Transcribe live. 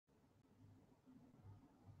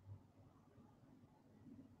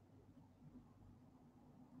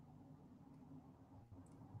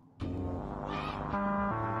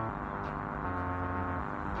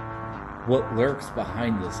What lurks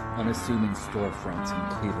behind this unassuming storefront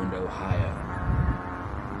in Cleveland, Ohio?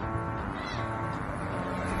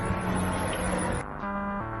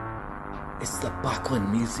 It's the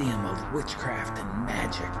Buckland Museum of Witchcraft and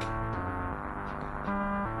Magic.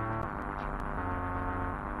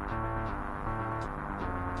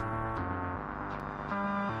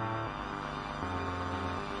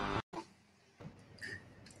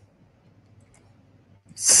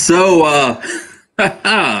 So,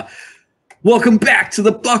 welcome back to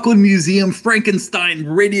the Buckland Museum Frankenstein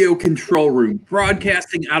Radio Control Room,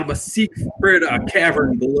 broadcasting out of a secret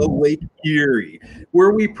cavern below Lake Erie,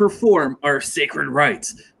 where we perform our sacred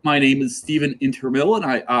rites. My name is Stephen Intermill, and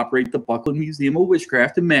I operate the Buckland Museum of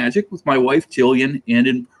Witchcraft and Magic with my wife Jillian, and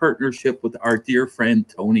in partnership with our dear friend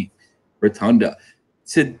Tony Rotunda.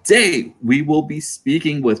 Today, we will be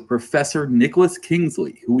speaking with Professor Nicholas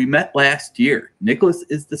Kingsley, who we met last year. Nicholas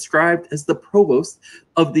is described as the provost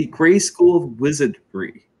of the Gray School of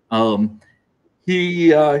Wizardry.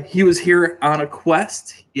 He was here on a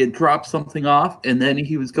quest. He had dropped something off, and then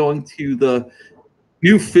he was going to the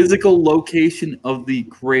new physical location of the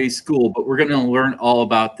Gray School, but we're going to learn all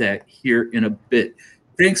about that here in a bit.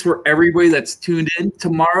 Thanks for everybody that's tuned in.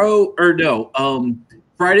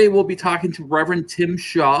 Friday, we'll be talking to Reverend Tim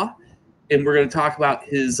Shaw, and we're going to talk about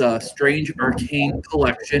his Strange Arcane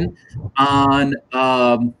collection. On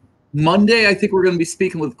Monday, I think we're going to be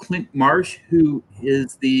speaking with Clint Marsh, who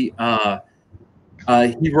is he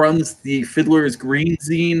runs the Fiddler's Green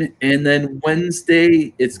zine. And then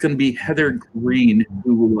Wednesday, it's going to be Heather Green,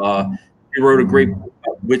 who wrote a great book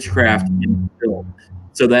about witchcraft in film.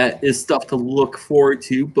 So that is stuff to look forward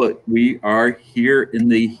to, but we are here in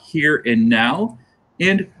the here and now.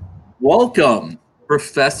 And welcome,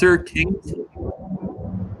 Professor Kingsley.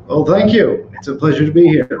 Well, thank you. It's a pleasure to be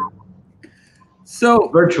here. So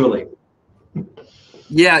virtually.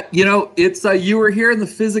 Yeah, it's you were here in the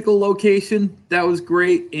physical location. That was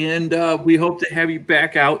great, and we hope to have you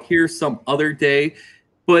back out here some other day.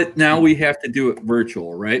 But now we have to do it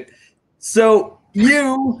virtual, right? So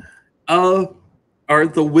you are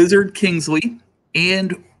the Wizard Kingsley,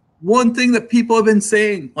 and one thing that people have been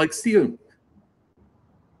saying, like Steven,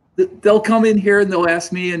 they'll come in here and they'll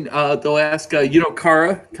ask me, and they'll ask,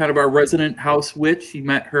 Kara, kind of our resident house witch. You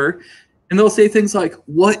met her, and they'll say things like,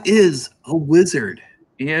 "What is a wizard?"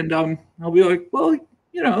 And I'll be like, "Well,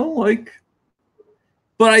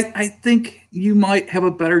 but I think you might have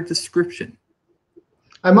a better description."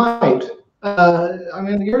 I might.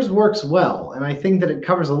 Yours works well, and I think that it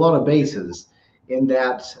covers a lot of bases. In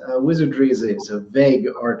that wizardry is a vague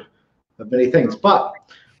art of many things, but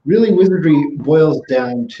really, wizardry boils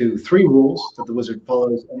down to three rules that the wizard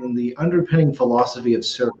follows, and then the underpinning philosophy of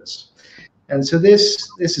service. And so this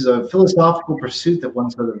is a philosophical pursuit that one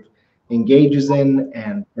sort of engages in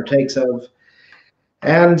and partakes of.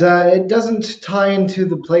 And it doesn't tie into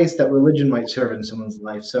the place that religion might serve in someone's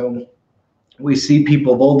life. So we see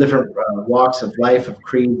people of all different walks of life, of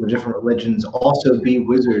creeds, of different religions, also be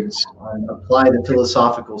wizards and apply the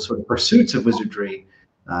philosophical sort of pursuits of wizardry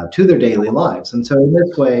to their daily lives. And so in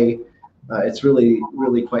this way, it's really,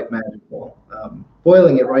 really quite magical.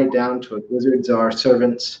 Boiling it right down to it, wizards are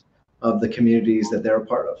servants of the communities that they're a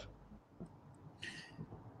part of.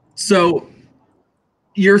 So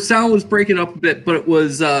your sound was breaking up a bit, but it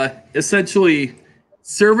was essentially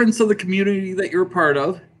servants of the community that you're a part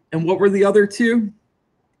of. And what were the other two?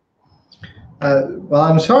 Well,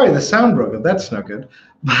 I'm sorry, the sound broke up. That's no good.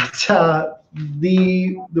 But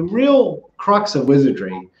the real crux of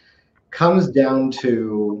wizardry comes down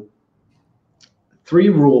to three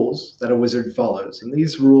rules that a wizard follows. And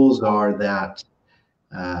these rules are that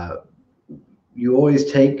you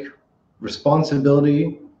always take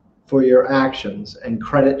responsibility for your actions and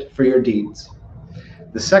credit for your deeds.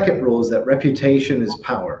 The second rule is that reputation is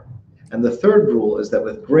power. And the third rule is that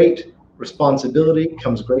with great responsibility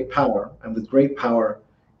comes great power, and with great power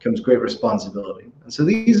comes great responsibility. And so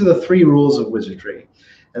these are the three rules of wizardry.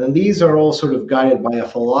 And then these are all sort of guided by a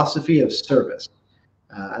philosophy of service.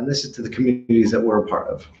 And this is to the communities that we're a part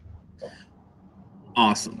of.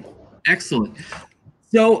 Awesome. Excellent.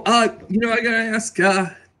 So, I got to ask,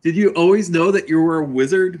 did you always know that you were a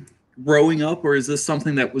wizard growing up, or is this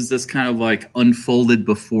something that was just kind of like unfolded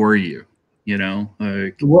before you?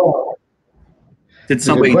 Well, did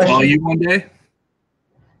somebody tell you one day?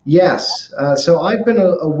 Yes. So I've been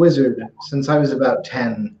a wizard since I was about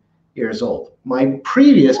 10 years old. My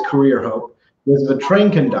previous career hope was a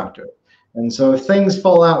train conductor. And so if things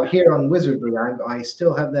fall out here on wizardry, I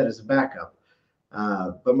still have that as a backup.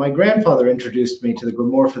 But my grandfather introduced me to the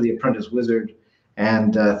Grimoire for the Apprentice Wizard,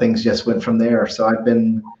 and things just went from there. So I've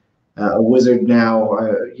been a wizard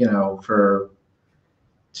now, for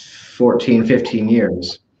 14, 15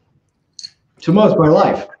 years. To most of my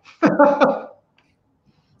life.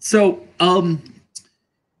 So,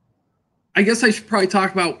 I guess I should probably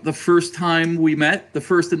talk about the first time we met, the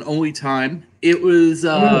first and only time. It was,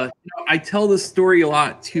 I tell this story a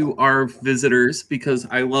lot to our visitors because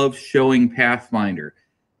I love showing Pathfinder.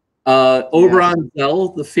 Oberon Zell,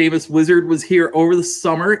 the famous wizard, was here over the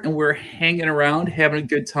summer, and we're hanging around, having a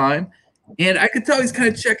good time. And I could tell he's kind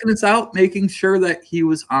of checking us out, making sure that he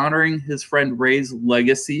was honoring his friend Ray's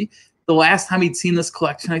legacy. The last time he'd seen this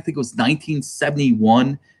collection, I think it was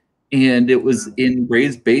 1971, and it was in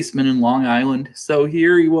Ray's basement in Long Island. So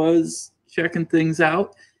here he was checking things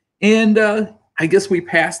out. And I guess we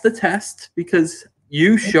passed the test because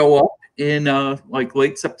you show up in like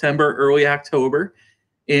late September, early October.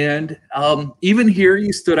 And even here,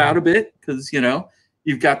 you stood out a bit because,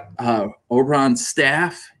 you've got Oberon's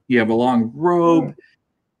staff, you have a long robe,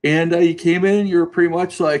 and you came in and you're pretty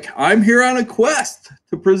much like, I'm here on a quest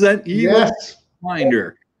to present you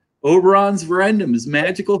Pathfinder, Oberon's Verendum, his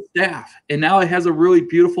magical staff. And now it has a really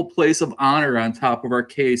beautiful place of honor on top of our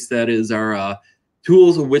case that is our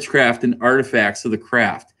tools of witchcraft and artifacts of the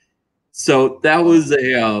craft. So that was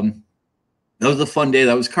a fun day.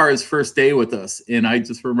 That was Kara's first day with us. And I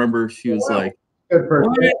just remember she was like, well,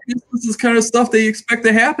 this is kind of stuff that you expect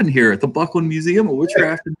to happen here at the Buckland Museum of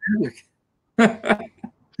Witchcraft and Magic.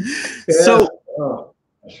 So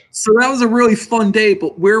that was a really fun day,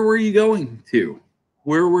 but where were you going to?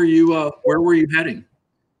 Where were you heading?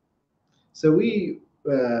 So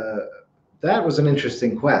that was an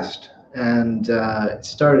interesting quest, and it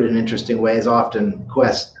started in an interesting way, as often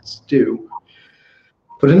quests do.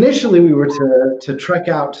 But initially, we were to trek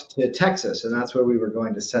out to Texas, and that's where we were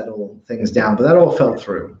going to settle things down. But that all fell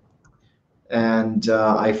through, and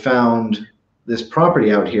I found this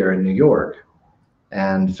property out here in New York,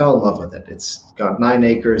 and fell in love with it. It's got 9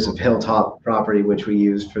 acres of hilltop property, which we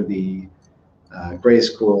used for the Grey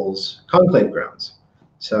School's conclave grounds.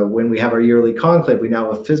 So when we have our yearly conclave, we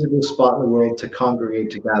now have a physical spot in the world to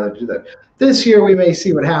congregate, to gather, to do that. This year, we may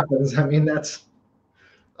see what happens. I mean, that's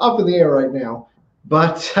up in the air right now.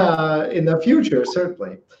 But in the future,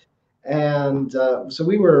 certainly. And so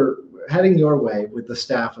we were heading your way with the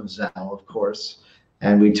staff of Zell, of course.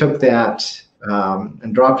 And we took that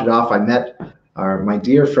and dropped it off. I met my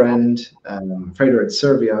dear friend, Frederick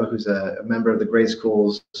Servio, who's a member of the Grey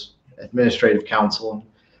School's Administrative Council.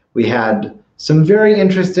 We had some very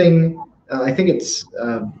interesting, I think it's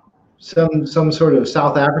some sort of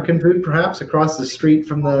South African food, perhaps, across the street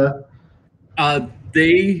from the...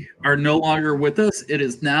 They are no longer with us. It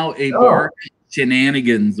is now a bar,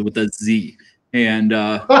 Shenanigans with a Z. And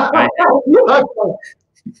it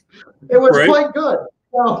was quite good.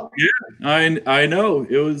 Oh. Yeah, I know.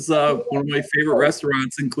 It was one of my favorite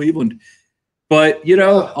restaurants in Cleveland. But,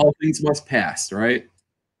 all things must pass, right?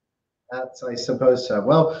 That's, I suppose so.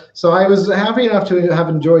 Well, so I was happy enough to have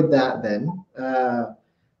enjoyed that then.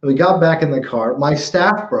 We got back in the car. My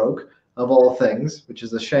staff broke, of all things, which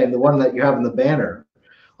is a shame, the one that you have in the banner.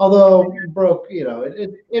 Although broke,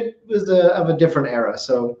 it was of a different era,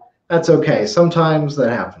 so that's okay. Sometimes that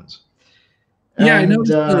happens. Yeah, I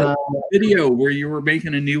noticed the video where you were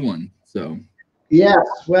making a new one. So yes,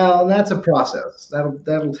 well, that's a process.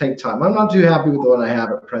 That'll take time. I'm not too happy with the one I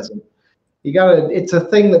have at present. It's a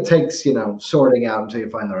thing that takes, sorting out until you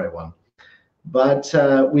find the right one. But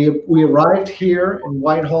we arrived here in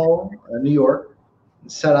Whitehall, New York,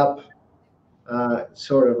 and set up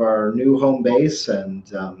sort of our new home base,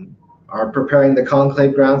 and are preparing the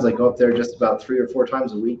conclave grounds. I go up there just about 3 or 4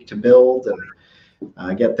 times a week to build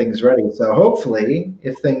and get things ready. So hopefully,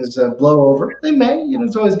 if things blow over, they may.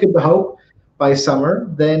 It's always good to hope by summer.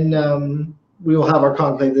 Then we will have our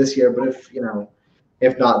conclave this year. But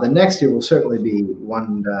if not, the next year will certainly be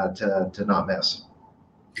one to not miss.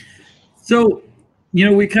 So,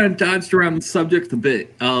 we kind of dodged around the subject a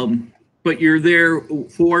bit. But you're there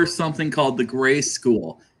for something called the Grey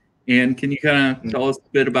School. And can you kind of tell us a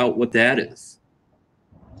bit about what that is?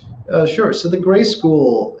 Sure. So the Grey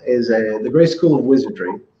School the Grey School of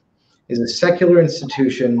Wizardry is a secular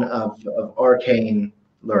institution of arcane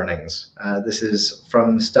learnings. This is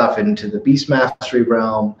from stuff into the beast mastery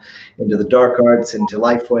realm, into the dark arts, into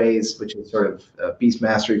lifeways, which is sort of beast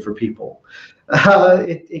mastery for people.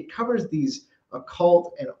 It covers these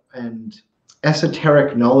occult and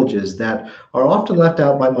esoteric knowledges that are often left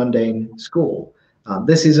out by mundane school.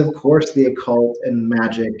 This is, of course, the occult and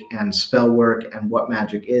magic and spell work and what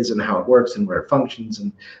magic is and how it works and where it functions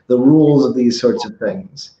and the rules of these sorts of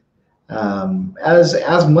things.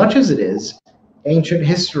 As much as it is ancient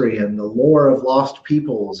history and the lore of lost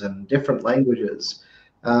peoples and different languages,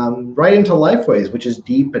 right into Lifeways, which is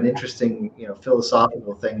deep and interesting,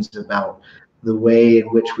 philosophical things about the way in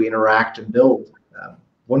which we interact and build.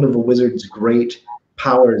 One of the wizard's great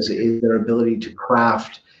powers is their ability to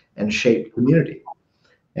craft and shape community.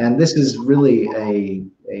 And this is really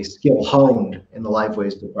a skill honed in the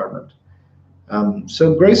Lifeways department.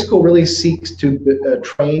 So Grey School really seeks to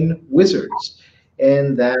train wizards,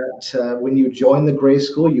 and that when you join the Grey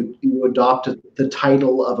School, you adopt the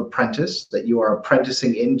title of apprentice, that you are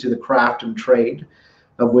apprenticing into the craft and trade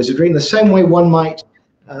of wizardry in the same way one might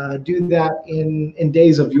do that in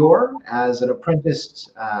days of yore as an apprentice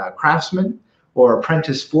craftsman or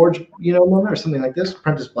apprentice forge, or something like this,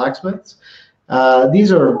 apprentice blacksmiths.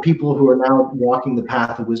 These are people who are now walking the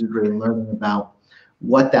path of wizardry and learning about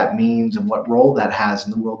what that means and what role that has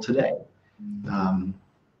in the world today.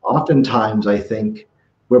 Oftentimes, I think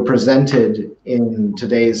we're presented in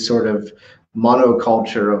today's sort of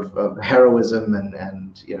monoculture of heroism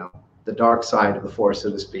and the dark side of the force,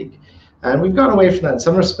 so to speak. And we've gone away from that in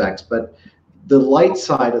some respects, but the light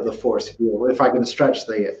side of the force, if I can stretch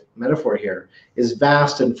the metaphor here, is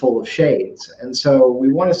vast and full of shades. And so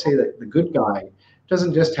we want to say that the good guy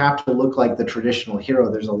doesn't just have to look like the traditional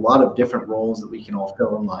hero. There's a lot of different roles that we can all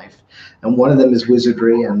fill in life. And one of them is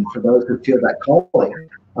wizardry. And for those who feel that calling,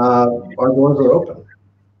 our doors are open.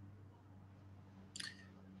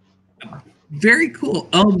 Very cool.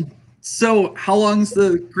 So how long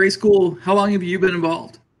have you been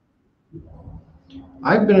involved?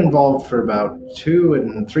 I've been involved for about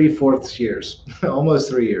 2 3/4 years, almost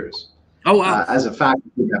 3 years. Oh, wow. As a faculty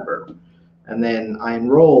member. And then I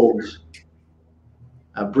enrolled,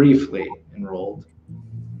 briefly enrolled,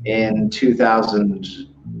 in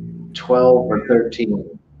 2012 or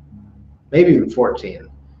 13, maybe even 14,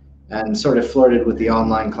 and sort of flirted with the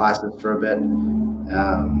online classes for a bit.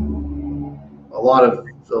 A lot of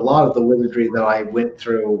the wizardry that I went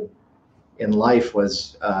through in life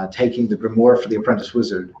was taking the grimoire for the apprentice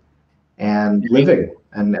wizard and living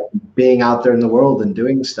and being out there in the world and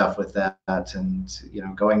doing stuff with that, and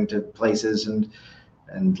going to places and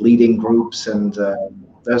leading groups and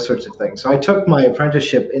those sorts of things. So I took my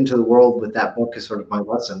apprenticeship into the world with that book as sort of my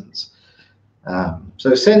lessons.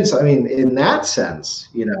 So in that sense,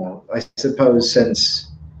 I suppose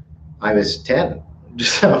since I was 10,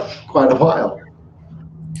 so quite a while.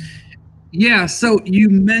 Yeah, so you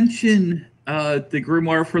mentioned the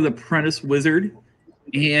grimoire for the apprentice wizard,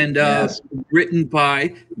 and yes. Written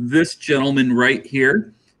by this gentleman right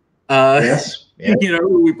here. Yes.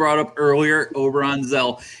 Who we brought up earlier, Oberon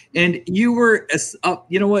Zell. And you were,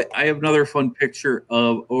 you know what? I have another fun picture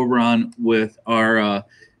of Oberon with our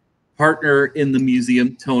partner in the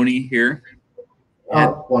museum, Tony, here.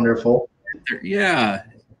 Oh, wonderful. Yeah.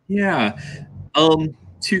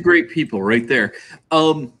 Two great people right there.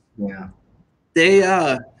 Yeah.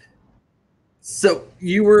 They so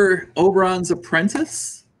you were Oberon's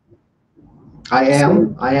apprentice? I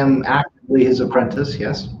am actively his apprentice,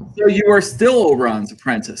 yes. So you are still Oberon's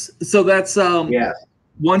apprentice. So that's yes.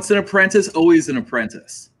 Once an apprentice, always an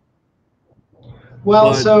apprentice.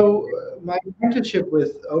 Well, so my apprenticeship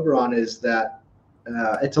with Oberon is that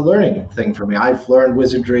it's a learning thing for me. I've learned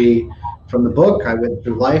wizardry from the book. I went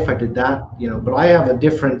through life. I did that, but I have a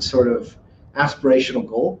different sort of aspirational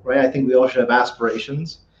goal, right? I think we all should have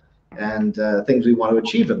aspirations and things we want to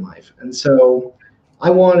achieve in life. And so I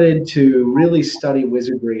wanted to really study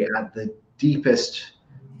wizardry at the deepest,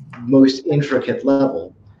 most intricate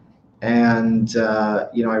level. And,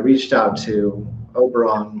 I reached out to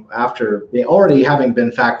Oberon after already having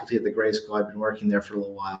been faculty at the Grey School. I've been working there for a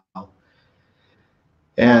little while.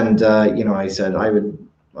 And, I said,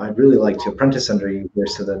 I'd really like to apprentice under you here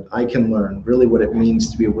so that I can learn really what it means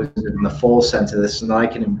to be a wizard in the full sense of this, and that I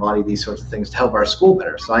can embody these sorts of things to help our school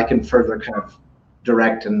better, so I can further kind of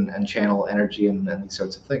direct and channel energy and these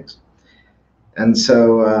sorts of things. And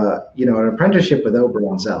so, an apprenticeship with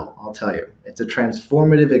Oberon Zell, I'll tell you, it's a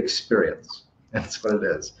transformative experience. That's what it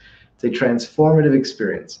is. It's a transformative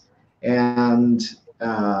experience. And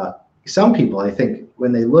some people, I think,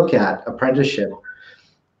 when they look at apprenticeship,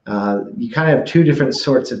 you kind of have two different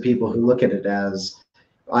sorts of people who look at it as,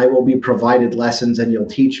 I will be provided lessons and you'll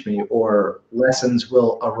teach me, or lessons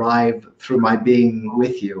will arrive through my being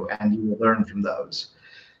with you and you will learn from those.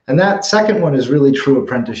 And that second one is really true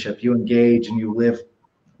apprenticeship. You engage and you live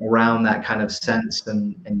around that kind of sense,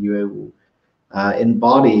 and you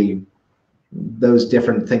embody those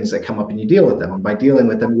different things that come up and you deal with them. And by dealing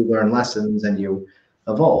with them, you learn lessons and you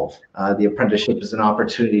evolve. The apprenticeship is an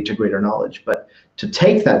opportunity to greater knowledge, but to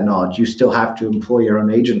take that knowledge, you still have to employ your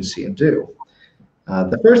own agency and do.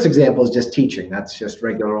 The first example is just teaching. That's just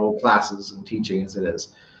regular old classes and teaching as it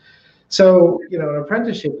is. So, an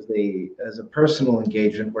apprenticeship is a personal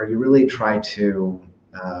engagement where you really try to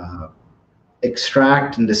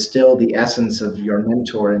extract and distill the essence of your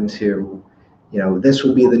mentor into, this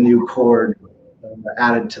will be the new chord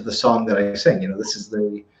added to the song that I sing. This is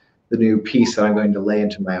the new piece that I'm going to lay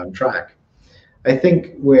into my own track. I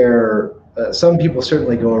think where some people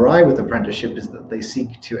certainly go awry with apprenticeship is that they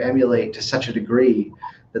seek to emulate to such a degree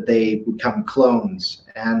that they become clones.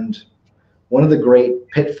 And one of the great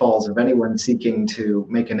pitfalls of anyone seeking to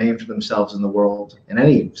make a name for themselves in the world, in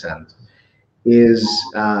any sense, is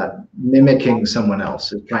mimicking someone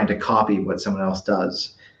else, is trying to copy what someone else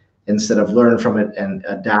does, instead of learn from it and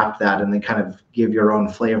adapt that and then kind of give your own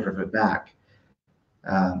flavor of it back.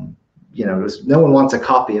 No one wants a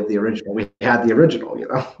copy of the original. We had the original,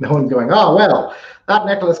 No one's going, oh, well, that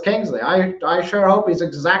Nicholas Kingsley, I sure hope he's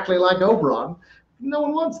exactly like Oberon. No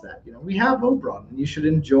one wants that. We have Oberon, and you should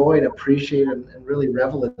enjoy and appreciate and really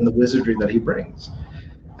revel in the wizardry that he brings.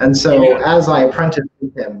 And so as I apprenticed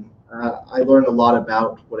with him, I learned a lot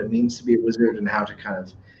about what it means to be a wizard and how to kind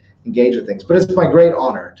of engage with things. But it's my great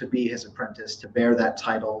honor to be his apprentice, to bear that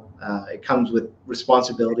title. It comes with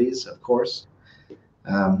responsibilities, of course.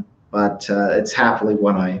 But it's happily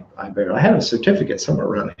one I bear. I have a certificate somewhere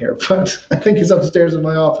around here, but I think it's upstairs in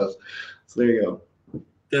my office. So there you go.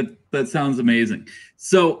 That sounds amazing.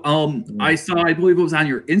 So I saw, I believe it was on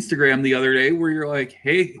your Instagram the other day, where you're like,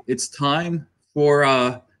 hey, it's time for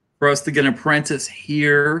us to get an apprentice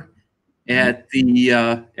here at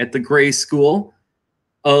the Gray School.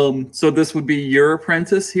 So this would be your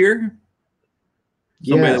apprentice here?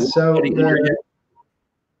 Yeah, so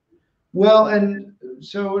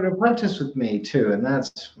so an apprentice with me too, and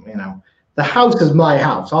that's, the house is my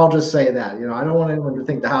house. I'll just say that. I don't want anyone to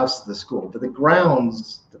think the house is the school, but the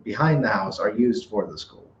grounds behind the house are used for the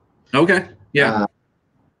school. Okay. Yeah.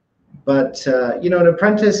 But an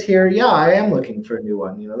apprentice here, yeah, I am looking for a new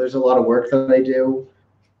one. There's a lot of work that I do,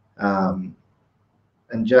 and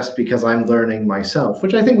just because I'm learning myself,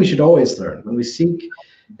 which I think we should always learn when we seek.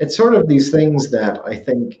 It's sort of these things that I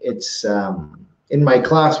think it's. In my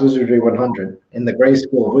class, Wizardry 100, in the Gray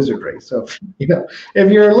School of Wizardry. So,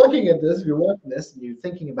 if you're looking at this, if you're watching this, and you're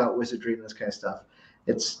thinking about wizardry and this kind of stuff,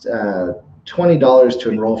 it's $20 to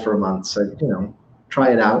enroll for a month. So,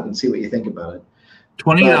 try it out and see what you think about it.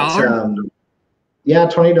 $20? Yeah,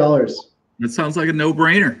 $20. That sounds like a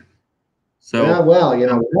no-brainer. So yeah, well,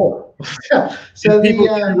 So people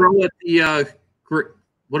can enroll at the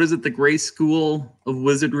what is it? The Gray School of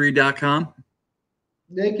Wizardry.com.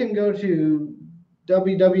 They can go to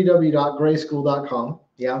www.grayschool.com,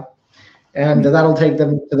 yeah, and that'll take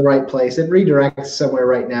them to the right place. It redirects somewhere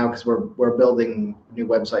right now because we're building new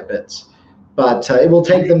website bits, but it will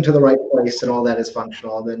take them to the right place, and all that is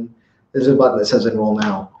functional. And then there's a button that says enroll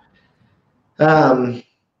now.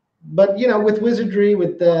 But with Wizardry,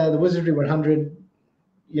 with the Wizardry 100,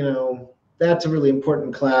 that's a really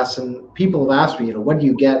important class, and people have asked me, what do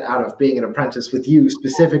you get out of being an apprentice with you,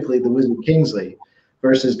 specifically the Wizard Kingsley,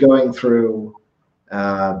 versus going through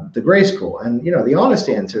the Gray School? And the honest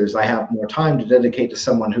answer is I have more time to dedicate to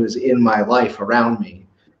someone who is in my life around me,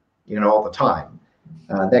 all the time.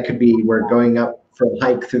 That could be we're going up for a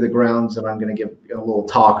hike through the grounds, and I'm going to give a little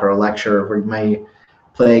talk or a lecture, or we may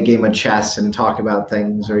play a game of chess and talk about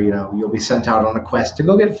things, or you'll be sent out on a quest to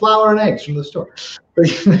go get flour and eggs from the store.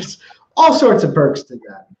 There's all sorts of perks to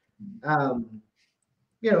that. And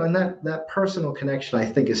that personal connection, I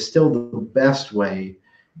think, is still the best way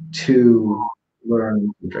to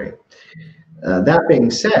learn wizardry. That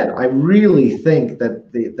being said, I really think that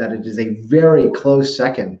it is a very close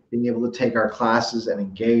second being able to take our classes and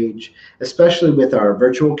engage, especially with our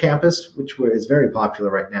virtual campus, which is very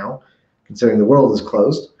popular right now, considering the world is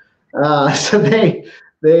closed. So they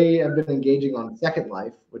have been engaging on Second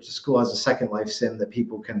Life, which the school has a Second Life sim that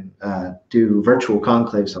people can do virtual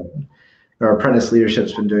conclaves on. Our apprentice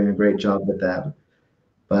leadership's been doing a great job with that.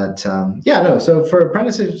 But so for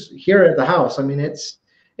apprentices here at the house,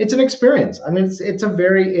 it's an experience. It's a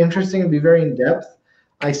very interesting and be very in depth.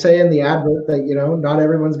 I say in the advert that not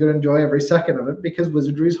everyone's going to enjoy every second of it, because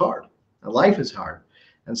wizardry is hard, and life is hard,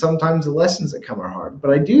 and sometimes the lessons that come are hard.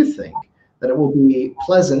 But I do think that it will be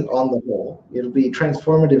pleasant on the whole. It'll be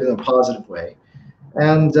transformative in a positive way,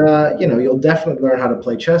 and you'll definitely learn how to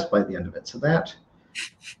play chess by the end of it. So that's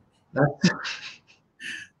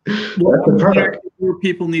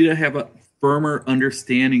people need to have a firmer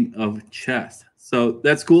understanding of chess. So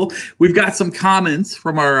that's cool. We've got some comments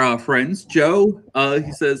from our friends. Joe,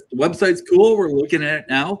 he says, the website's cool. We're looking at it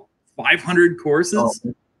now. 500 courses.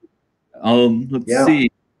 Let's see.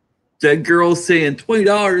 Dead Girl saying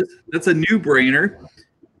 $20. That's a no-brainer.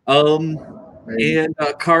 And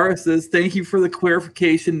Kara says, thank you for the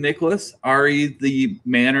clarification, Nicholas. Ari, the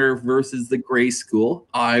manor versus the gray school.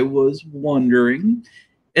 I was wondering.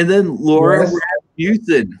 And then Laura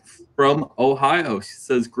Rasmussen from Ohio. She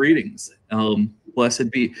says, greetings. Blessed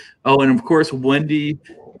be. Oh, and of course, Wendy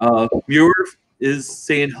Muir is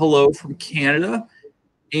saying hello from Canada.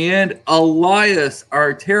 And Elias,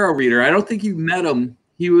 our tarot reader. I don't think you met him.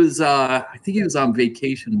 He was, I think he was on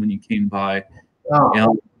vacation when you came by.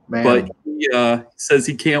 Oh, man. But he says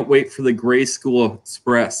he can't wait for the Gray School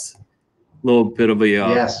Express. A little bit of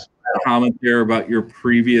a comment there about your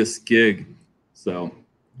previous gig. So,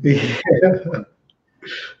 the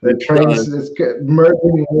trains is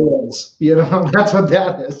merging worlds. You know, that's what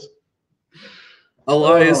that is.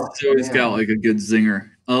 Elias has always got like a good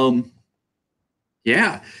zinger.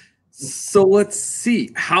 Yeah. So let's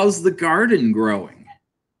see. How's the garden growing?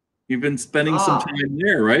 You've been spending some time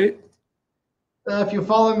there, right? If you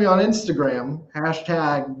follow me on Instagram,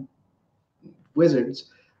 #Wizards,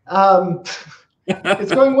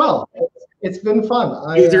 it's going well. It's been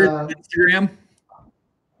fun. Wizards of Instagram?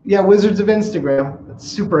 Yeah, Wizards of Instagram. It's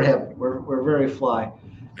super hip. We're very fly.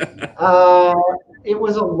 It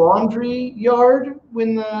was a laundry yard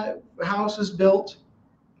when the house was built,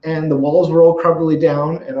 and the walls were all crumbly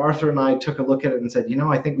down, and Arthur and I took a look at it and said, you know,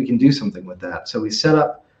 I think we can do something with that. So we set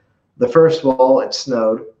up the first wall. It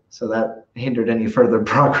snowed, so that hindered any further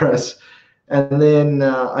progress. And then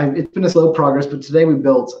it's been a slow progress, but today we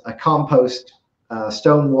built a compost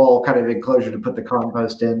stone wall kind of enclosure to put the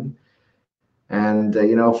compost in. And,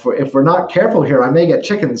 you know, if we're not careful here, I may get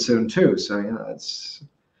chickens soon too. So, you know, it's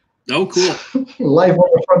cool. Life on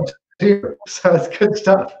the frontier. So it's good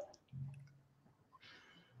stuff.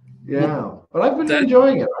 Yeah, but I've been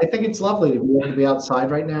enjoying it. I think it's lovely to be able to be outside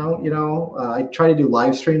right now. You know, I try to do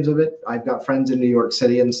live streams of it. I've got friends in New York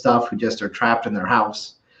City and stuff who just are trapped in their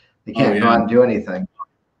house. They can't go out and do anything.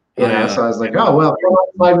 You know, so I was like, oh, well, come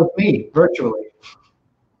outside with me virtually.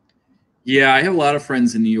 Yeah, I have a lot of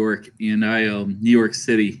friends in New York, and New York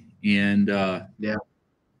City, and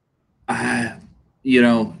you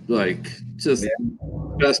know, like just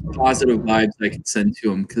best positive vibes I can send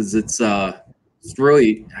to them because it's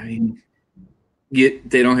really, I mean,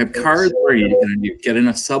 they don't have cars. What are you gonna do? Get in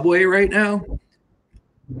a subway right now?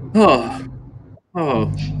 Oh,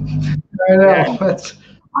 I know. But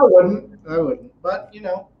I wouldn't. But you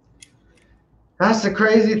know, that's the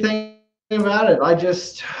crazy thing about it. I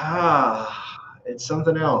just it's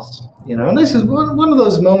something else, you know. And this is one of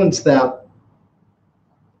those moments that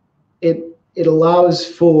it allows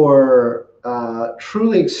for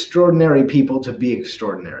truly extraordinary people to be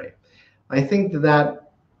extraordinary. I think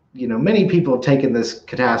that, you know, many people have taken this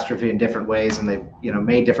catastrophe in different ways, and they've, you know,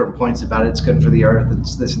 made different points about it. It's good for the earth.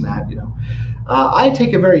 It's this and that, you know. I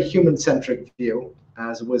take a very human-centric view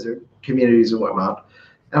as a wizard, communities and whatnot.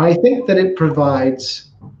 And I think that it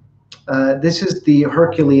provides, this is the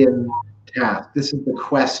Herculean task. This is the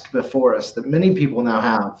quest before us that many people now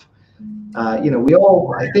have. You know, we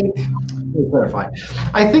all, I think, let me clarify.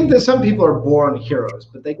 I think that some people are born heroes,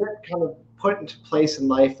 but they get kind of put into place in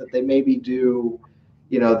life that they maybe do,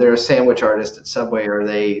 you know, they're a sandwich artist at Subway, or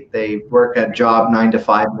they work a job 9 to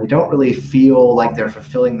 5, and they don't really feel like they're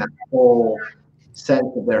fulfilling that whole sense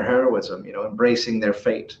of their heroism, you know, embracing their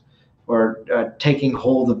fate, or taking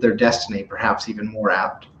hold of their destiny, perhaps even more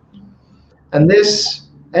apt. And this,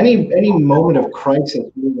 any moment of crisis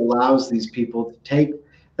really allows these people to take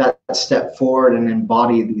that step forward and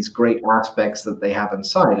embody these great aspects that they have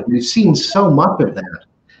inside. And we've seen so much of that.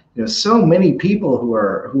 You know, so many people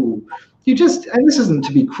who you just, and this isn't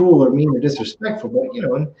to be cruel or mean or disrespectful, but, you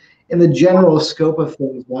know, in the general scope of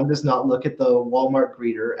things, one does not look at the Walmart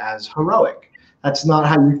greeter as heroic. That's not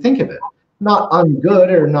how you think of it. Not ungood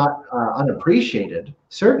or not unappreciated,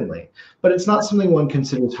 certainly, but it's not something one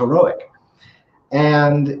considers heroic.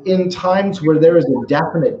 And in times where there is a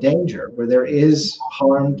definite danger, where there is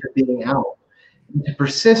harm to being out, to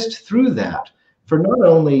persist through that for not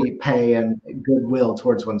only pay and goodwill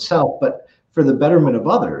towards oneself, but for the betterment of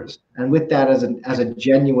others, and with that as a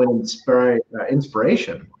genuine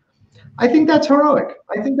inspiration, I think that's heroic.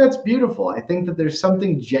 I think that's beautiful. I think that there's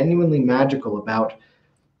something genuinely magical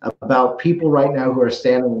about people right now who are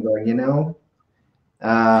standing and going, you know,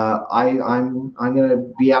 I'm going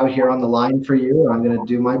to be out here on the line for you, and I'm going to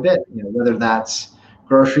do my bit. You know, whether that's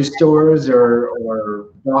grocery stores or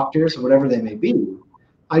doctors or whatever they may be.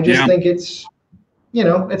 I just think it's, you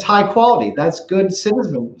know, it's high quality. That's good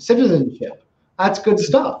citizenship. That's good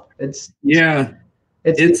stuff. It's a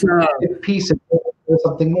piece of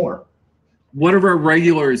something more. One of our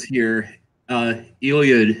regulars here,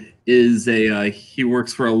 Iliad, is he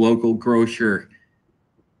works for a local grocer,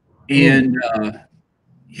 and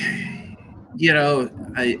you know,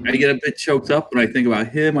 I get a bit choked up when I think about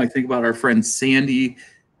him. I think about our friend Sandy,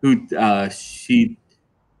 who she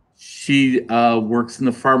works in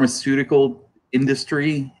the pharmaceutical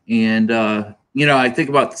industry, and you know, I think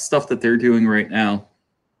about the stuff that they're doing right now,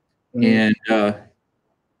 and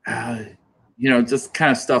you know, just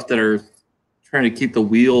kind of stuff that are trying to keep the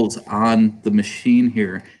wheels on the machine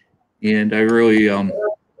here. And I really, I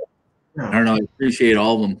don't know, I appreciate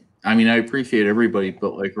all of them. I mean, I appreciate everybody,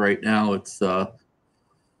 but like right now, it's well,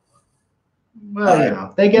 you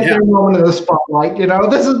know, they get their moment in the spotlight. You know,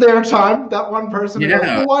 this is their time. That one person goes,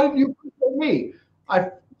 well, why didn't you appreciate me?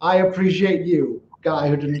 I appreciate you, guy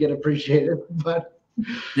who didn't get appreciated. But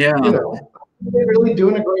you know, they're really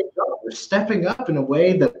doing a great job. They're stepping up in a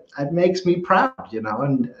way that makes me proud. You know,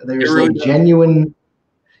 and there's really a genuine,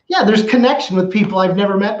 there's connection with people I've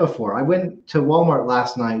never met before. I went to Walmart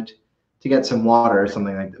last night to get some water or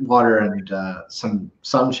something like that, water and some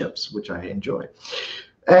sun chips, which I enjoy.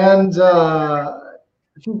 And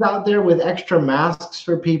she's out there with extra masks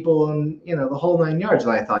for people and, you know, the whole 9 yards.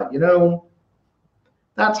 And I thought, you know,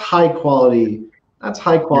 that's high quality. That's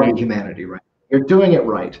high quality humanity, right? You're doing it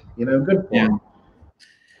right. You know, good for them.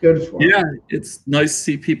 Good for them. Yeah, it's nice to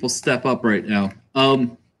see people step up right now.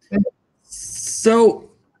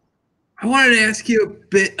 So I wanted to ask you a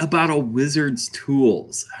bit about a wizard's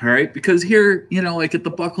tools, all right? Because here, you know, like at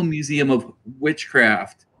the Buckle Museum of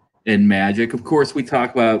Witchcraft and Magic, of course, we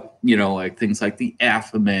talk about, you know, like things like the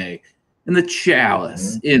aphame and the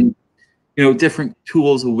chalice and, you know, different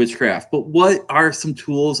tools of witchcraft. But what are some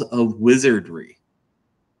tools of wizardry?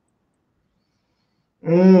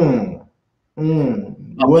 Well,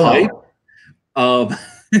 pipe?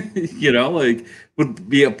 You know, like would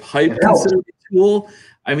be a pipe considered a tool?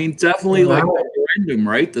 I mean, definitely like the random,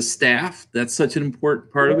 right? The staff, that's such an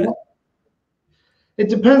important part of it. It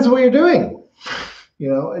depends what you're doing. You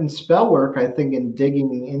know, in spell work, I think in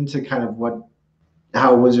digging into kind of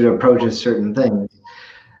how a wizard approaches certain things.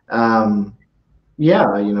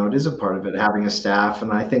 Yeah, you know, it is a part of it, having a staff,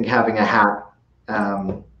 and I think having a hat,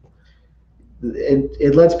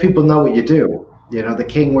 it lets people know what you do. You know, the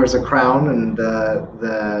king wears a crown, and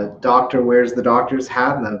the doctor wears the doctor's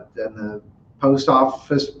hat, and the post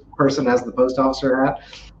office person has the post officer hat.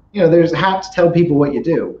 You know, there's hats tell people what you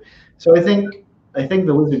do. So I think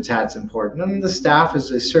the wizard's hat's important, and the staff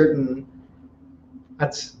is a certain.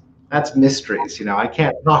 That's mysteries. You know, I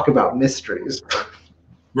can't talk about mysteries.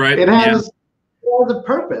 Right. It has a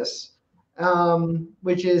purpose,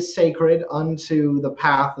 which is sacred unto the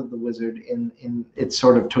path of the wizard in its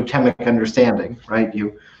sort of totemic understanding. Right,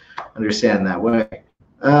 you understand that way.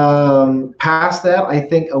 Past that, I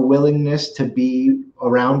think a willingness to be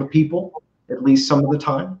around people, at least some of the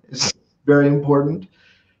time, is very important.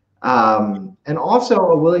 And also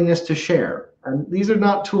a willingness to share. And these are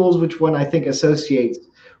not tools which one I think associates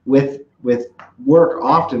with work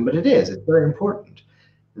often, but it's very important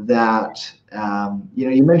that, you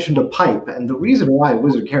know, you mentioned a pipe, and the reason why a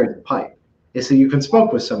wizard carries a pipe is so you can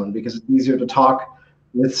smoke with someone, because it's easier to talk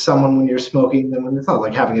with someone when you're smoking than when it's not,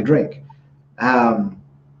 like having a drink.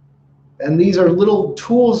 And these are little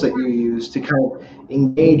tools that you use to kind of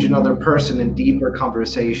engage another person in deeper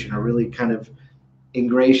conversation, or really kind of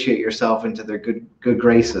ingratiate yourself into their good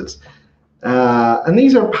graces. And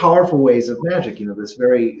these are powerful ways of magic, you know, this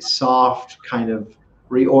very soft kind of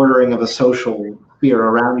reordering of a social sphere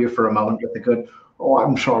around you for a moment with a good, oh,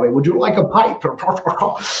 I'm sorry, would you like a pipe?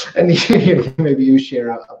 And maybe you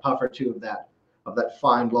share a puff or two of that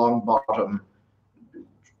fine long bottom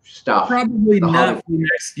stuff. Probably not for the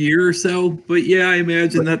next year or so, but yeah, I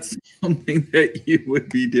imagine that's something that you would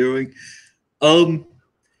be doing. So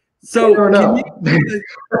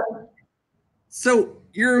so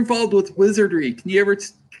you're involved with wizardry. Can you ever,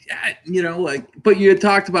 you know, like, but you had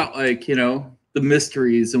talked about, like, you know, the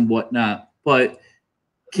mysteries and whatnot, but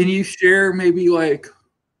can you share maybe like,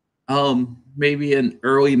 maybe an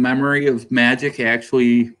early memory of magic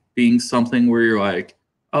actually being something where you're like,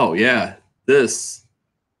 oh yeah, this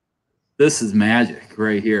is magic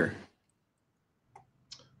right here?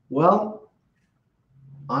 Well,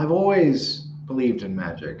 I've always believed in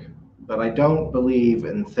magic, but I don't believe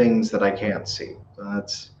in things that I can't see.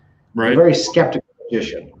 That's a very skeptical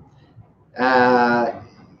magician.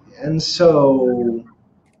 And so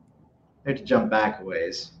I have to jump back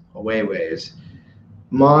away ways.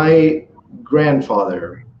 My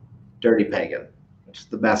grandfather, dirty pagan, which is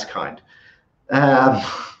the best kind.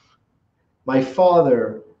 My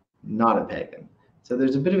father, not a pagan. So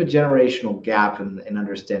there's a bit of a generational gap in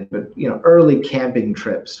understanding. But early camping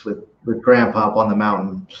trips with Grandpa up on the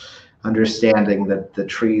mountain, understanding that the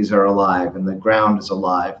trees are alive and the ground is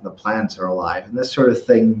alive and the plants are alive, and this sort of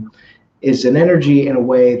thing is an energy in a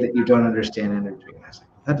way that you don't understand energy. And I was like,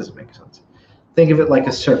 that doesn't make sense. Think of it like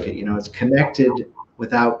a circuit. It's connected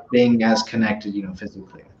without being as connected,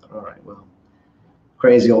 physically. I thought, all right, well,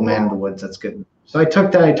 crazy old man in the woods. That's good. So I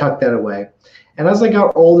tucked that away. And as I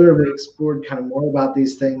got older, we explored kind of more about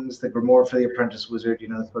these things that were more for the apprentice wizard,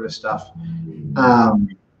 that sort of stuff.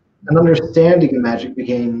 An understanding of magic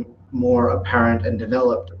became more apparent and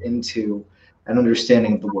developed into an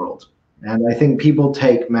understanding of the world. And I think people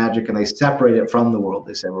take magic and they separate it from the world.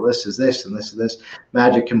 They say, well, this is this and this is this.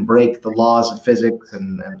 Magic can break the laws of physics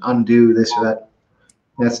and undo this or that.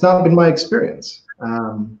 And that's not been my experience.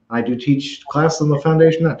 I do teach classes on the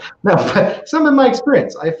foundation. No, but it's not been my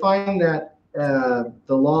experience. I find that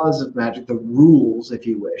the laws of magic, the rules, if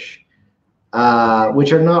you wish,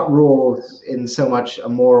 which are not rules in so much a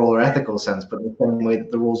moral or ethical sense, but in the same way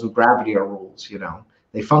that the rules of gravity are rules,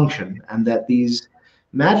 they function, and that these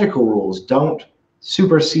magical rules don't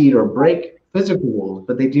supersede or break physical rules,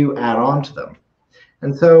 but they do add on to them.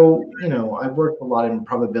 And so, I've worked a lot in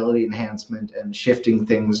probability enhancement and shifting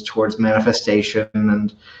things towards manifestation.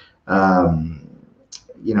 And,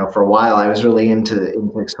 for a while I was really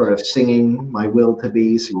into sort of singing my will to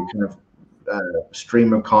be. So you kind of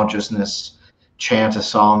stream of consciousness, chant a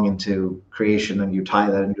song into creation, and you tie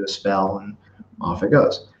that into a spell, and off it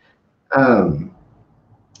goes.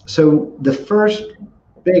 So the first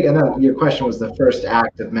big, and your question was the first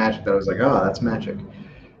act of magic that I was like, oh, that's magic.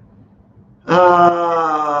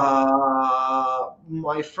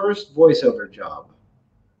 My first voiceover job.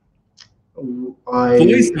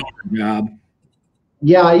 Voiceover job?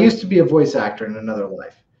 Yeah, I used to be a voice actor in another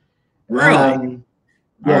life. Really?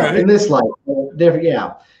 Yeah, right. In this life. Different,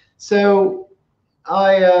 yeah. So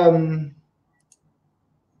I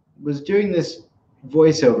was doing this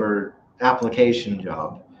voiceover application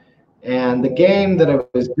job, and the game that I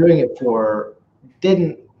was doing it for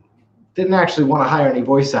didn't actually want to hire any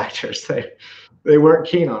voice actors. They weren't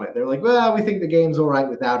keen on it. They're like, well, we think the game's all right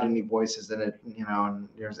without any voices in it, and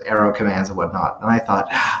there's arrow commands and whatnot. And I thought,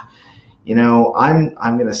 I'm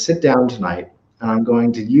going to sit down tonight and I'm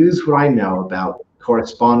going to use what I know about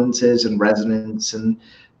correspondences and resonance and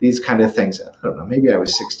these kind of things. I don't know, maybe I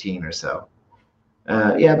was 16 or so.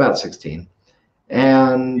 Yeah, about 16.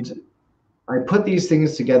 And I put these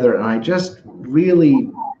things together, and I just really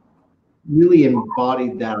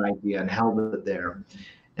embodied that idea and held it there.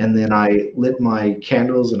 And then I lit my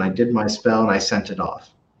candles and I did my spell and I sent it off.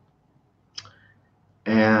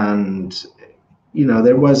 And,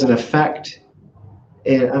 there was an effect,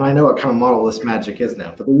 and I know what kind of model this magic is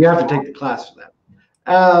now, but you have to take the class for that.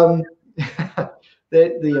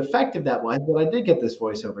 The effect of that was that I did get this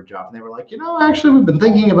voiceover job, and they were like, actually, we've been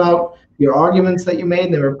thinking about your arguments that you made,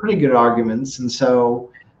 and they were pretty good arguments, and so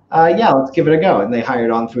yeah, let's give it a go. And they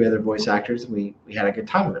hired on 3 other voice actors, and we had a good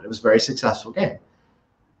time with it. It was a very successful game.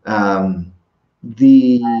 Can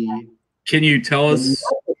you tell us?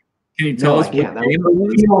 Can you tell us what game it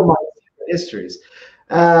was? My histories.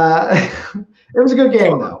 It was a good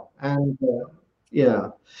game though, and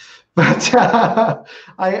yeah. But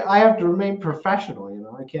I have to remain professional.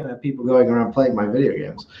 I can't have people going around playing my video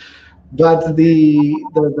games. But the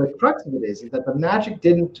crux of it is that the magic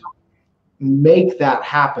didn't make that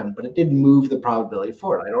happen, but it did move the probability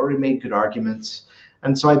forward. I'd already made good arguments.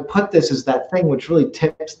 And so I put this as that thing which really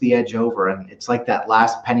tips the edge over. And it's like that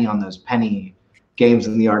last penny on those penny games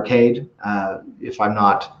in the arcade. If I'm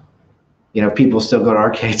not, people still go to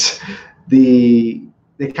arcades. They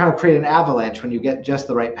kind of create an avalanche when you get just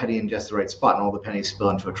the right penny in just the right spot, and all the pennies spill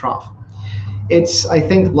into a trough. It's, I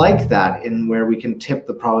think, like that in where we can tip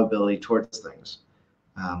the probability towards things.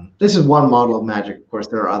 This is one model of magic. Of course,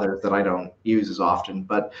 there are others that I don't use as often,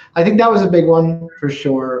 but I think that was a big one for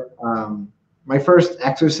sure. My first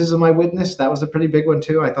exorcism I witnessed, that was a pretty big one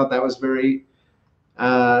too. I thought that was very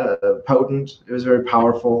potent. It was very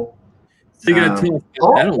powerful. So you got to tell us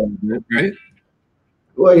about that a little bit, right?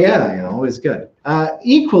 Well, yeah, always good.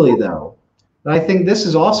 Equally though, I think this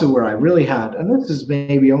is also where I really had, and this is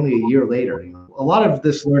maybe only a year later. A lot of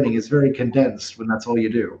this learning is very condensed when that's all you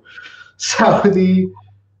do. So the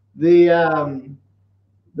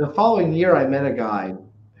following year, I met a guy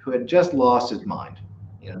who had just lost his mind.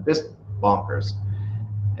 Just bonkers.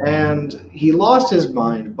 And he lost his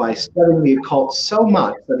mind by studying the occult so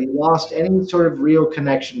much that he lost any sort of real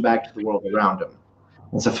connection back to the world around him.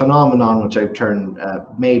 It's a phenomenon which I've termed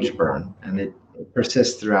mage burn, and it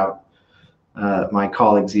persists throughout my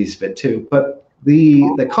colleagues' use of it too. But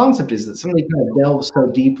the concept is that somebody kind of delves so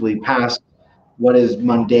deeply past what is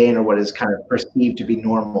mundane or what is kind of perceived to be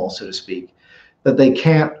normal, so to speak, that they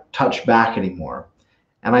can't touch back anymore.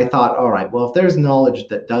 And I thought, all right, well, if there's knowledge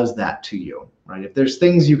that does that to you, right? If there's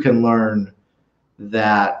things you can learn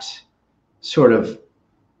that sort of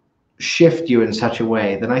shift you in such a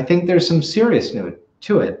way, then I think there's some seriousness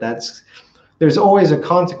to it. There's always a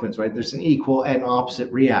consequence, right? There's an equal and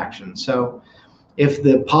opposite reaction. So if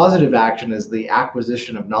the positive action is the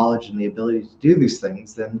acquisition of knowledge and the ability to do these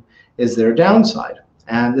things, then is there a downside?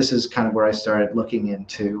 And this is kind of where I started looking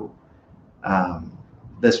into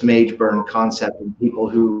this mage burn concept and people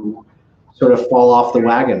who sort of fall off the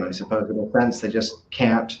wagon, I suppose, in a sense. They just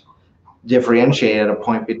can't differentiate at a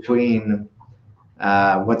point between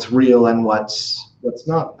what's real and what's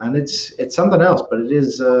not, and it's something else, but it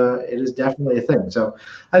is definitely a thing. So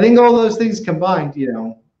I think all those things combined,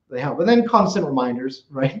 they help. And then constant reminders,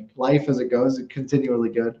 right? Life as it goes, is continually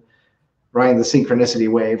good, riding the synchronicity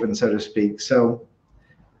wave, and so to speak. So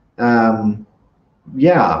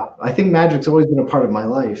yeah, I think magic's always been a part of my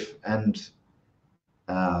life, and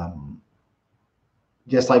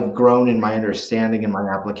just I've grown in my understanding and my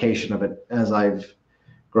application of it as I've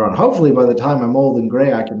grown. Hopefully by the time I'm old and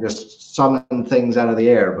gray, I can just summon things out of the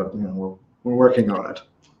air, but we're working on it.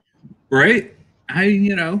 Right.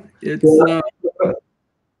 It's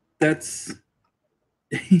that's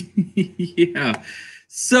yeah.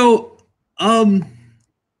 So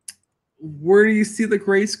where do you see the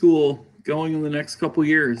gray school going in the next couple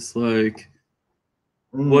years? Like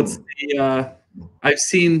what's the I've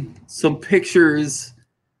seen some pictures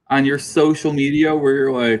on your social media where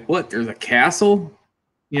you're like, what, there's a castle?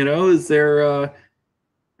 Is there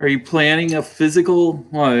are you planning a physical,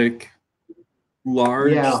 like,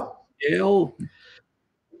 large scale?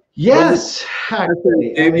 Yes,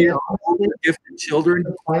 actually. I mean, honestly, gifted children.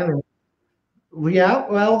 Yeah,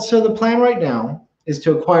 well, so the plan right now is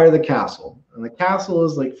to acquire the castle. And the castle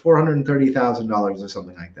is like $430,000 or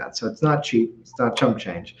something like that. So it's not cheap. It's not chump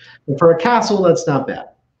change. But for a castle, that's not bad.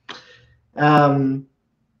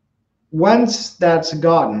 Once that's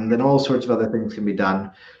gotten, then all sorts of other things can be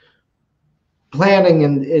done. Planning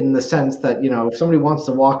in the sense that, if somebody wants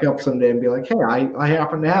to walk up someday and be like, hey, I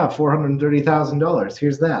happen to have $430,000.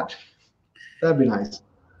 Here's that. That'd be nice.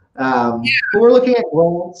 But we're looking at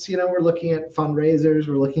grants, we're looking at fundraisers,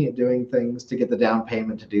 we're looking at doing things to get the down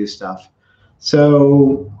payment to do stuff.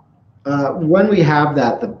 So when we have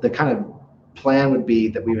that, the kind of plan would be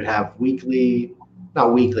that we would have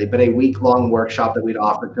not weekly, but a week-long workshop that we'd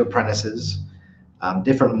offer to apprentices,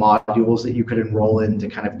 different modules that you could enroll in to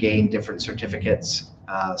kind of gain different certificates.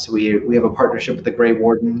 So we have a partnership with the Grey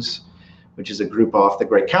Wardens, which is a group off the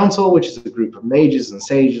Grey Council, which is a group of mages and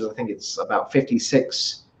sages. I think it's about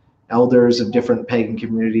 56 elders of different pagan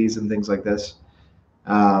communities and things like this.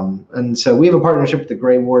 And so we have a partnership with the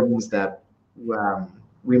Grey Wardens that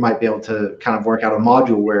we might be able to kind of work out a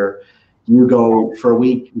module where you go for a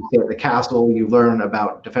week, you stay at the castle, you learn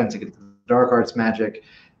about defense against dark arts magic,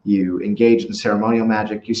 you engage in ceremonial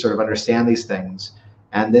magic, you sort of understand these things.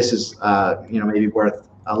 And this is, maybe worth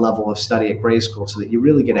a level of study at Grey School so that you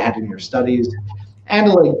really get ahead in your studies and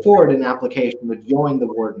a leg forward in application to join the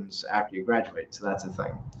Wardens after you graduate. So that's a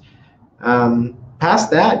thing.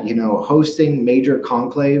 Past that, hosting major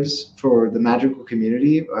conclaves for the magical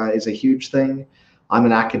community is a huge thing. I'm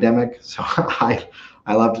an academic, so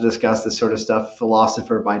I love to discuss this sort of stuff,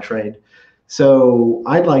 philosopher by trade. So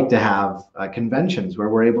I'd like to have conventions where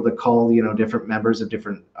we're able to call, different members of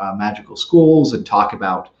different magical schools and talk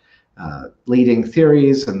about leading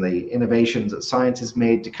theories and the innovations that science has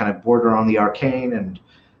made to kind of border on the arcane and,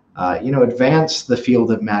 advance the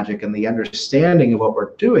field of magic and the understanding of what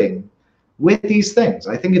we're doing with these things.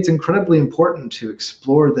 I think it's incredibly important to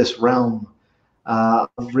explore this realm of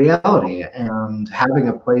reality, and having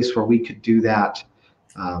a place where we could do that,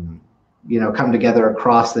 come together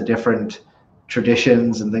across the different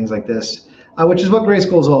traditions and things like this, which is what Grey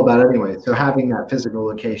School is all about anyway. So having that physical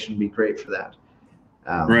location would be great for that.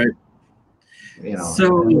 Right.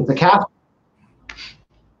 So it's a castle.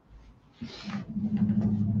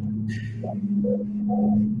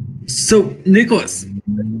 So Nicholas,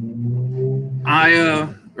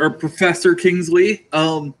 or Professor Kingsley,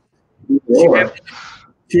 do you have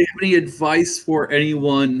any advice for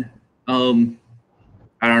anyone, I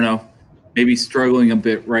don't know, maybe struggling a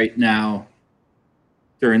bit right now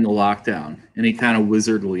during the lockdown? Any kind of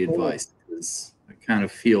wizardly advice? Because I kind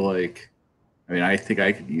of feel like, I think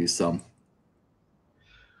I could use some.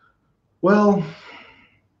 Well,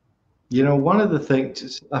 one of the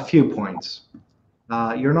things, a few points.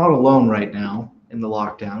 You're not alone right now in the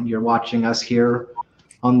lockdown. You're watching us here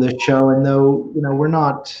on this show. And though we're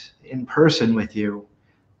not in person with you,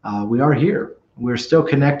 we are here. We're still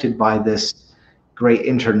connected by this great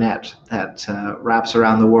internet that wraps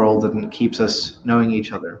around the world and keeps us knowing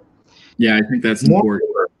each other. Yeah, I think that's important.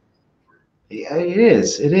 It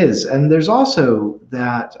is. It is. And there's also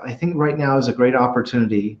that I think right now is a great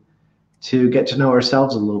opportunity to get to know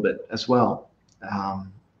ourselves a little bit as well.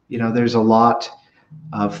 There's a lot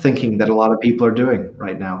of thinking that a lot of people are doing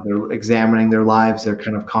right now. They're examining their lives. They're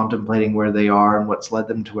kind of contemplating where they are and what's led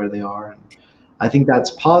them to where they are. And I think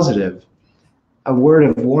that's positive. A word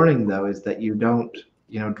of warning, though, is that you don't,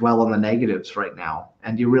 dwell on the negatives right now,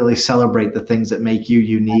 and you really celebrate the things that make you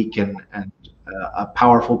unique and a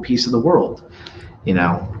powerful piece of the world.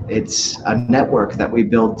 It's a network that we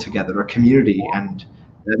build together, a community, and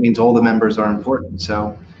that means all the members are important.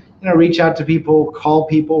 So, reach out to people, call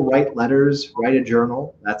people, write letters, write a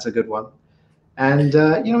journal. That's a good one. And,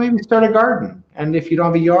 maybe start a garden. And if you don't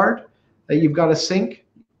have a yard, that you've got a sink,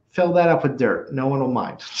 fill that up with dirt. No one will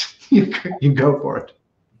mind. You go for it.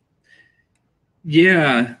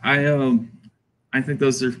 Yeah, I think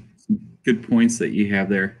those are some good points that you have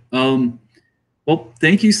there. Well,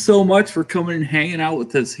 thank you so much for coming and hanging out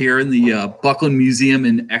with us here in the Buckland Museum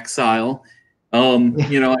in exile.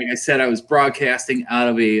 Like I said, I was broadcasting out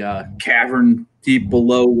of a cavern deep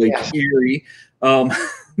below Lake Erie, but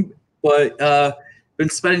been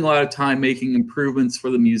spending a lot of time making improvements for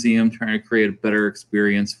the museum, trying to create a better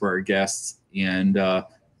experience for our guests. And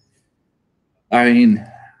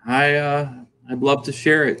I'd love to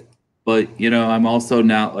share it, but I'm also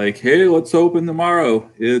not like, hey, let's open tomorrow.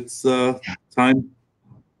 It's time.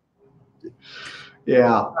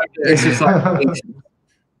 Yeah. Exercise,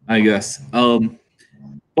 I guess.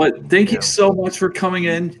 But thank you so much for coming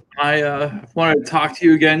in. I wanted to talk to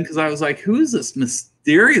you again because I was like, who is this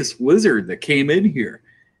mysterious wizard that came in here?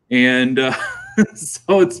 And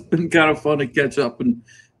so it's been kind of fun to catch up and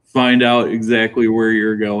find out exactly where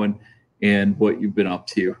you're going and what you've been up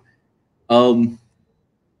to. I'm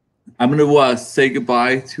going to say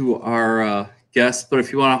goodbye to our guests, but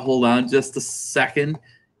if you want to hold on just a second,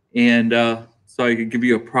 and so I can give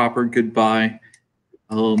you a proper goodbye.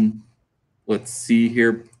 Let's see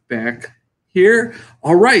here, back here.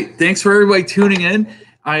 All right, thanks for everybody tuning in.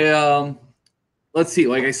 Let's see,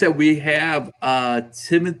 like I said, we have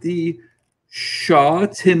Tim Shaw,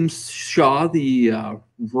 the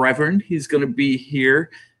Reverend. He's going to be here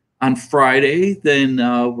on Friday. Then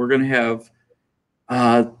we're going to have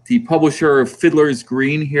the publisher of Fiddler's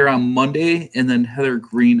Green here on Monday, and then Heather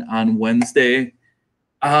Green on Wednesday.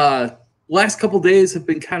 Last couple days have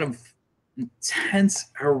been kind of intense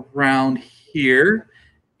around here.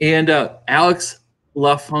 And Alex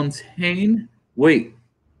LaFontaine, wait,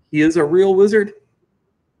 he is a real wizard?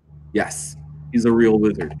 Yes, he's a real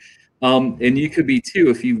wizard. And you could be too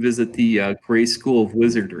if you visit the Gray School of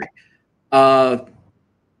Wizardry.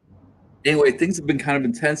 Anyway, things have been kind of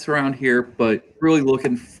intense around here, but really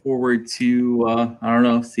looking forward to, I don't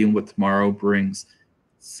know, seeing what tomorrow brings.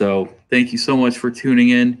 So thank you so much for tuning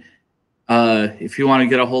in. If you want to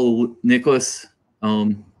get a hold of Nicholas,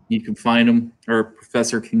 you can find him, or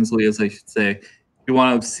Professor Kingsley, as I should say. If you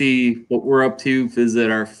want to see what we're up to,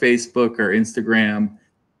 visit our Facebook, our Instagram,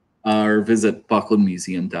 or visit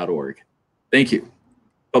bucklandmuseum.org. Thank you.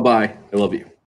 Bye-bye. I love you.